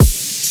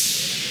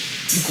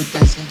You could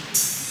dancing?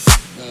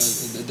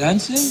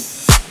 Dancing?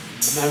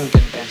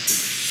 American dancing.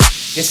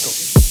 Disco.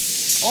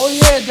 Oh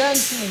yeah,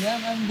 dancing.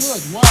 I'm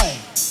good. Why?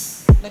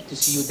 I'd like to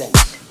see you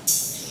dance.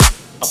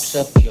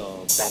 Observe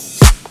your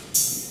balance.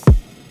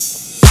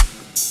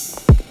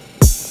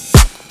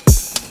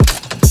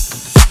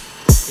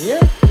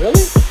 Here?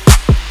 Really?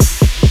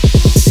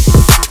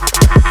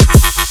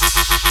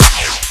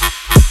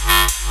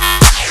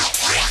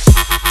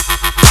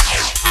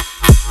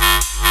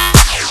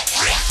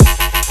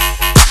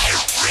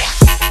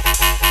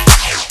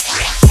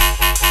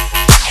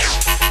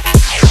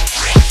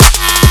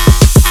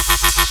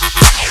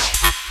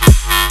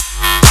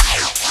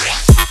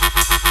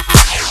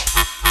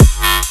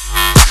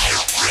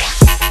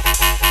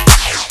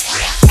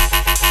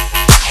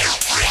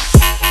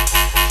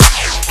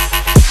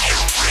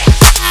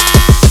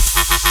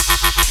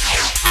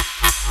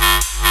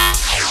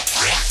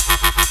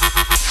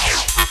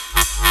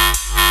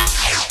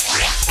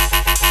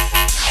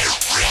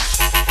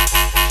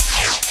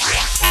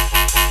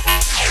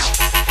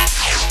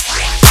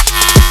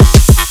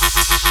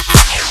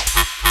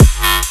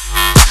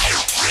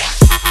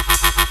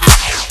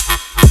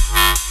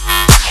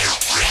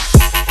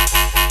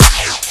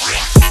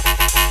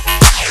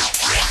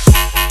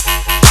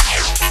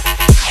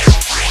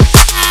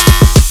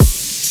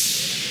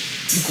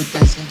 You could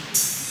dancing?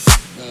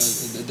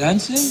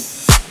 Dancing?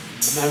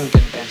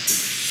 American dancing.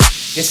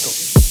 Disco.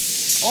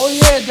 Oh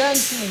yeah,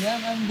 dancing.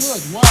 I'm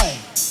good. Why?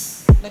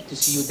 I'd like to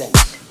see you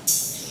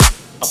dance.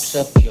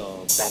 Observe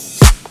your balance.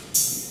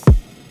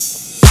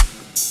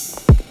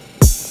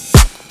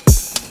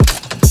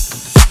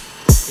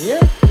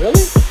 Here?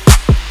 Really?